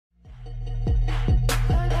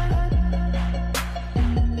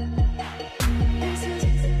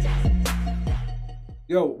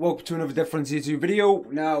Yo, welcome to another Difference YouTube video.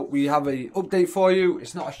 Now, we have a update for you.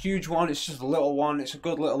 It's not a huge one, it's just a little one. It's a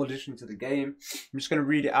good little addition to the game. I'm just going to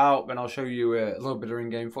read it out, and I'll show you a little bit of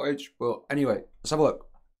in-game footage. But anyway, let's have a look.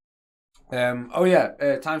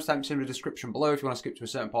 Timestamps in the description below if you want to skip to a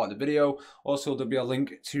certain part of the video. Also, there'll be a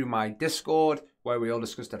link to my Discord, where we all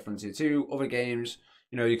discuss Difference 2, other games.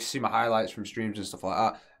 You know, you can see my highlights from streams and stuff like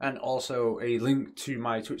that. And also a link to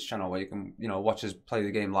my Twitch channel where you can, watch us play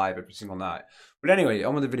the game live every single night. But anyway,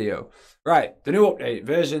 on with the video. Right, the new update,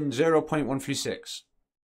 version 0.136.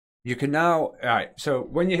 You can now, so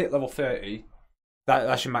when you hit level 30,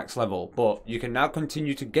 that's your max level. But you can now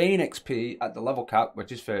continue to gain XP at the level cap,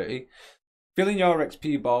 which is 30. Filling your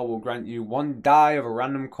XP bar will grant you one die of a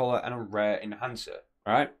random colour and a rare enhancer,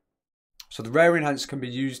 right? So the rare enhancer can be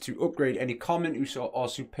used to upgrade any common or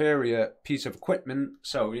superior piece of equipment,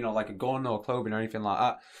 so, like a gun or clothing or anything like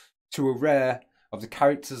that, to a rare of the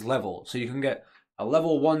character's level. So you can get a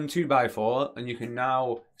level 1 2x4, and you can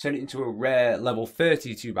now turn it into a rare level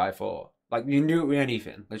 30 2x4. Like, you can do it with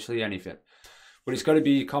anything, literally anything. But it's got to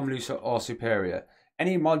be common or superior.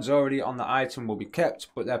 Any mods already on the item will be kept,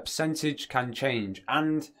 but their percentage can change.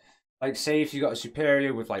 And, like, say if you got a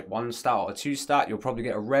superior with like 1 stat or 2 stat, you'll probably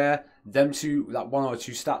get a rare. That 1 or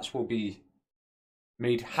 2 stats will be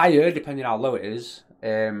made higher depending on how low it is.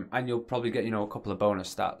 And you'll probably get, a couple of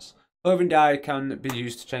bonus stats. Clothing dye can be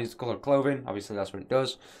used to change the colour of clothing. Obviously, that's what it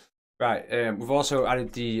does. Right, we've also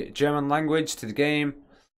added the German language to the game.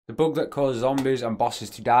 The bug that causes zombies and bosses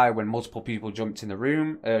to die when multiple people jumped in the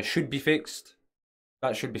room should be fixed.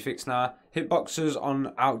 That should be fixed now. Hitboxes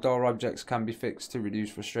on outdoor objects can be fixed to reduce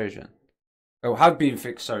frustration. Oh, have been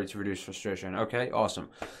fixed, sorry, to reduce frustration. Okay, awesome.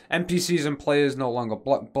 NPCs and players no longer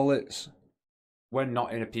block bullets when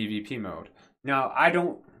not in a PvP mode. Now,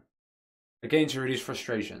 again, to reduce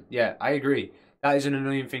frustration. Yeah, I agree. That is an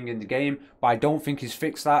annoying thing in the game, but I don't think he's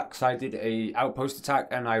fixed that, because I did a outpost attack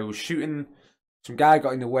and I was shooting, some guy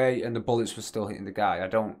got in the way and the bullets were still hitting the guy. I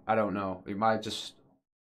don't know. It might just,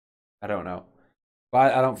 I don't know.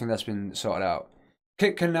 But I don't think that's been sorted out.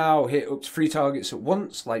 Kick can now hit up to 3 targets at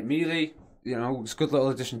once, like melee. It's a good little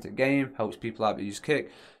addition to the game. Helps people out to use kick.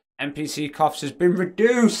 NPC coughs has been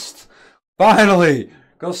reduced. Finally!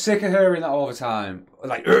 Got sick of hearing that all the time.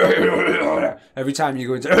 Like, every time you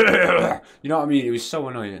go into, you know what I mean? It was so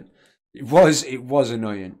annoying. It was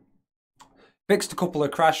annoying. Fixed a couple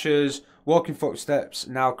of crashes. Walking footsteps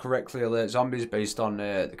now correctly alert zombies based on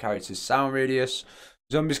the character's sound radius.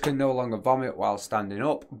 Zombies can no longer vomit while standing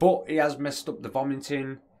up, but he has messed up the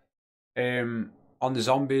vomiting on the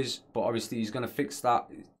zombies, but obviously he's going to fix that.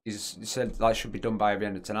 He said that should be done by the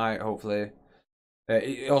end of tonight, hopefully.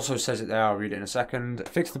 It also says it there, I'll read it in a second.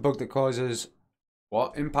 Fix the bug that causes,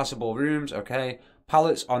 impassable rooms, okay.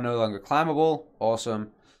 Pallets are no longer climbable,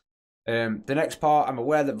 awesome. The next part, I'm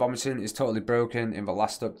aware that vomiting is totally broken in the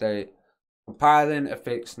last update. Compiling a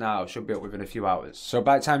fix now, should be up within a few hours. So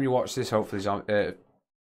by the time you watch this, hopefully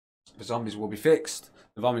the zombies will be fixed.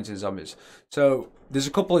 The vomiting zombies. So there's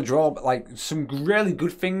a couple of some really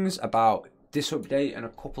good things about this update and a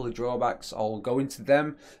couple of drawbacks. I'll go into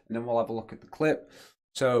them and then we'll have a look at the clip.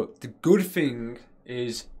 So the good thing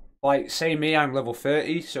is, like, say me, I'm level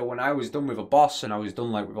 30. So when I was done with a boss and I was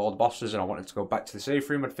done with all the bosses and I wanted to go back to the safe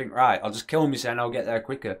room, I'd think, right, I'll just kill myself and I'll get there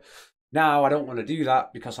quicker. Now I don't want to do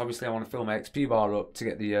that because obviously I want to fill my XP bar up to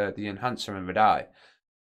get the enhancer and the die.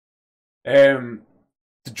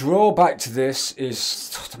 The drawback to this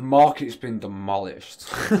is the market's been demolished.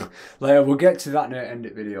 We'll get to that in the end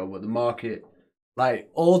of the video, but the market,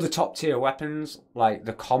 all the top tier weapons,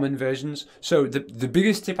 the common versions. So the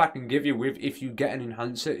biggest tip I can give you if you get an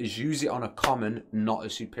enhancer is use it on a common, not a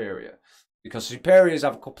superior. Because superiors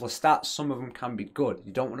have a couple of stats, some of them can be good.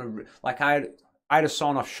 You don't want to, I had a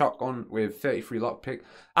sawn-off shotgun with 33 lockpick.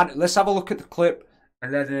 And let's have a look at the clip,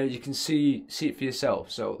 and then you can see it for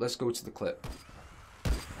yourself. So let's go to the clip.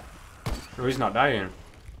 Oh, he's not dying.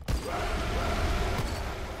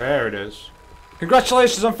 There it is.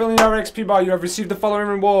 Congratulations on filling your XP bar. You have received the following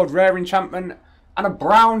reward: rare enchantment and a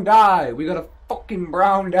brown dye. We got a fucking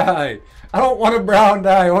brown dye. I don't want a brown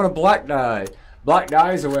dye. I want a black dye. Black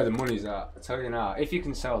dyes are where the money's at. I tell you now, if you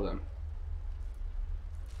can sell them.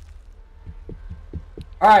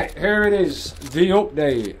 Alright, here it is, the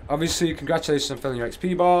update. Obviously, congratulations on filling your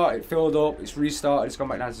XP bar. It filled up, it's restarted, it's gone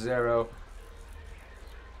back down to 0.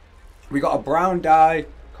 We got a brown dye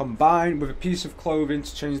combined with a piece of clothing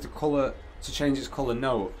to change the colour, its colour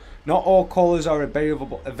note. Not all colours are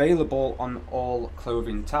available on all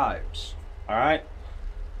clothing types. Alright.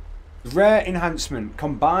 Rare enhancement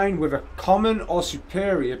combined with a common or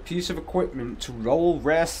superior piece of equipment to roll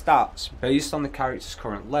rare stats based on the character's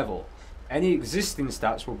current level. Any existing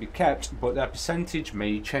stats will be kept, but their percentage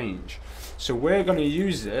may change. So we're going to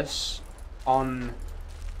use this on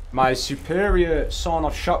my superior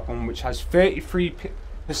sawn-off shotgun, which has 33%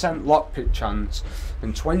 lockpick chance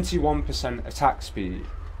and 21% attack speed.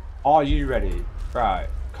 Are you ready? Right,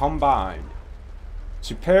 combined.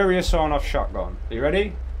 Superior sawn-off shotgun. Are you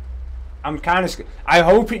ready? I'm kind of scared. I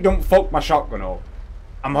hope it don't fuck my shotgun up.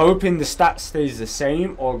 I'm hoping the stat stays the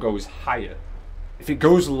same or goes higher. If it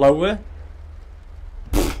goes lower,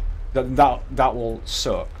 then that will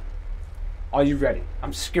suck. Are you ready?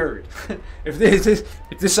 I'm scared. if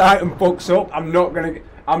this item fucks up, I'm not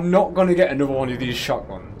gonna get another one of these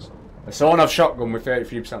shotguns. A sawn-off shotgun with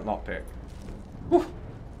 33% lockpick.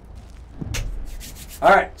 All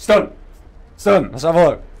right, it's done. It's done. Let's have a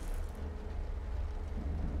look.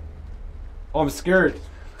 Oh, I'm scared.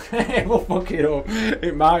 It will fuck it up.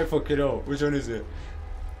 It might fuck it up. Which one is it?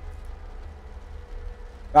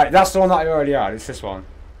 Right, that's the one that I already had. It's this one.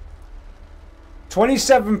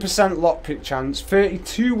 27% lockpick chance,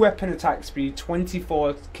 32 weapon attack speed,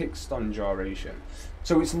 24 kickstun duration.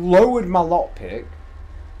 So it's lowered my lockpick,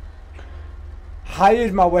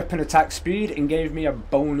 highered my weapon attack speed, and gave me a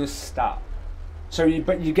bonus stat. So you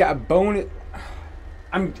get a bonus.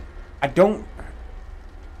 I don't.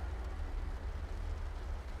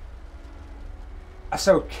 That's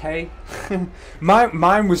okay.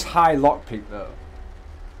 Mine was high lockpick though.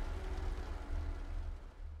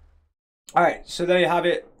 Alright, so there you have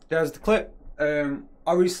it. There's the clip.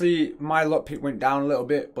 Obviously my lockpick went down a little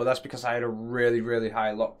bit, but that's because I had a really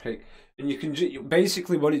high lockpick. And you can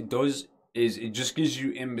basically what it does is it just gives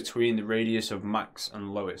you in between the radius of max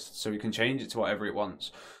and lowest, so you can change it to whatever it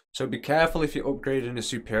wants. So be careful if you're upgrading a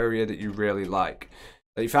superior that you really like.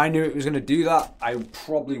 If I knew it was going to do that, I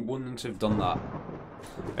probably wouldn't have done that.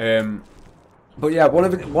 But yeah, one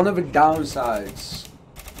of the downsides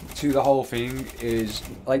to the whole thing is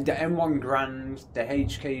like the M1 Grand, the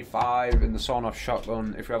HK5, and the sawn-off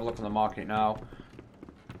shotgun. If you have a look on the market now,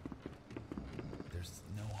 there's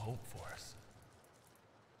no hope for us.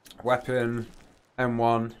 Weapon,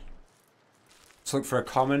 M1. Let's look for a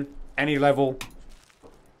common, any level.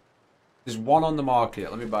 There's one on the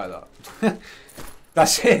market. Let me buy that.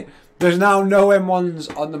 That's it. There's now no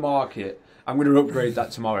M1s on the market. I'm going to upgrade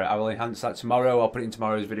that tomorrow. I will enhance that tomorrow. I'll put it in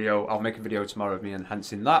tomorrow's video. I'll make a video tomorrow of me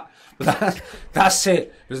enhancing that. But that's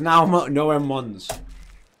it. There's now no M1s.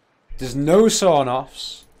 There's no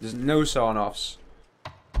sawn-offs. There's no sawn-offs.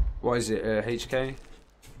 What is it? HK?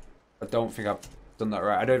 I don't think I've done that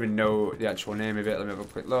right. I don't even know the actual name of it. Let me have a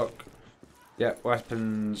quick look. Yeah,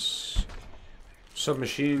 weapons.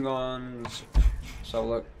 Submachine guns. So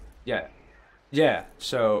look. Yeah. Yeah,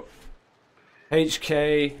 so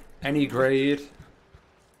HK, any grade,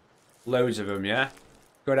 loads of them, yeah?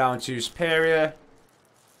 Go down to superior,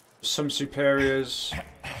 some superiors,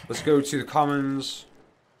 let's go to the commons.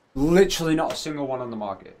 Literally not a single one on the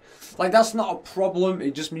market. Like, that's not a problem,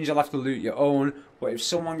 it just means you'll have to loot your own. But if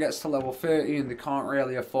someone gets to level 30 and they can't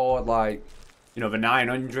really afford, like, you know, the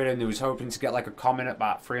 900 and they was hoping to get like a common at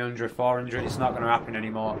about 300, 400, it's not going to happen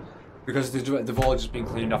anymore. Because they've all just been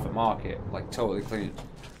cleaned off at market, like totally clean.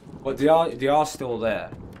 But they are still there.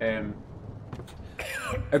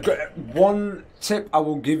 One tip I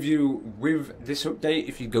will give you with this update,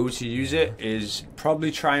 if you go to use it, is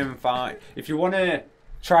probably try and find. If you want to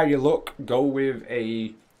try your luck, go with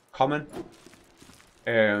a common.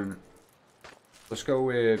 Let's go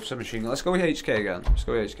with submachine. Let's go with HK again. Let's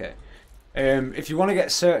go with HK. If you want to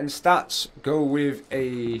get certain stats, go with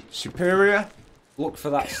a superior. Look for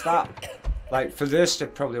that stat. Like for this, they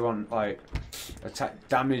probably want like attack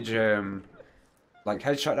damage, like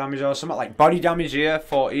headshot damage or something. Like body damage here,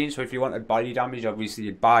 14. So if you wanted body damage, obviously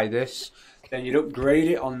you'd buy this. Then you'd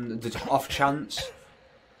upgrade it on the off chance.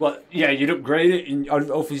 Well, yeah, you'd upgrade it, and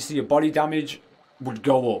obviously your body damage would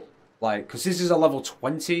go up. Like, because this is a level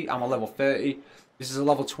 20, I'm a level 30. This is a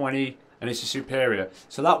level 20, and it's a superior.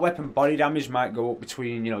 So that weapon body damage might go up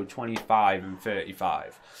between, you know, 25 and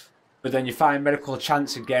 35. But then your fire medical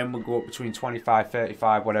chance again will go up between 25,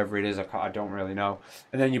 35, whatever it is. I don't really know.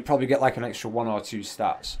 And then you probably get like an extra 1 or 2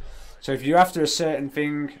 stats. So if you're after a certain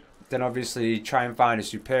thing, then obviously try and find a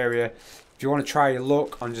superior. If you want to try your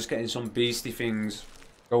luck on just getting some beastie things,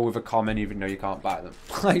 go with a common even though you can't buy them.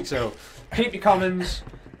 Like, so keep your commons,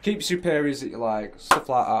 keep your superiors that you like, stuff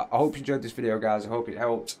like that. I hope you enjoyed this video, guys. I hope it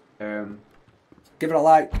helped. Give it a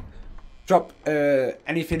like. Drop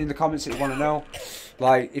anything in the comments that you want to know.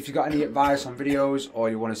 Like, if you got any advice on videos, or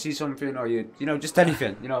you want to see something, or you know, just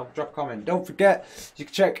anything, you know, drop a comment. Don't forget, you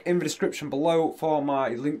can check in the description below for my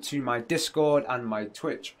link to my Discord and my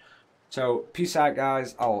Twitch. So, peace out,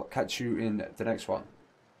 guys. I'll catch you in the next one.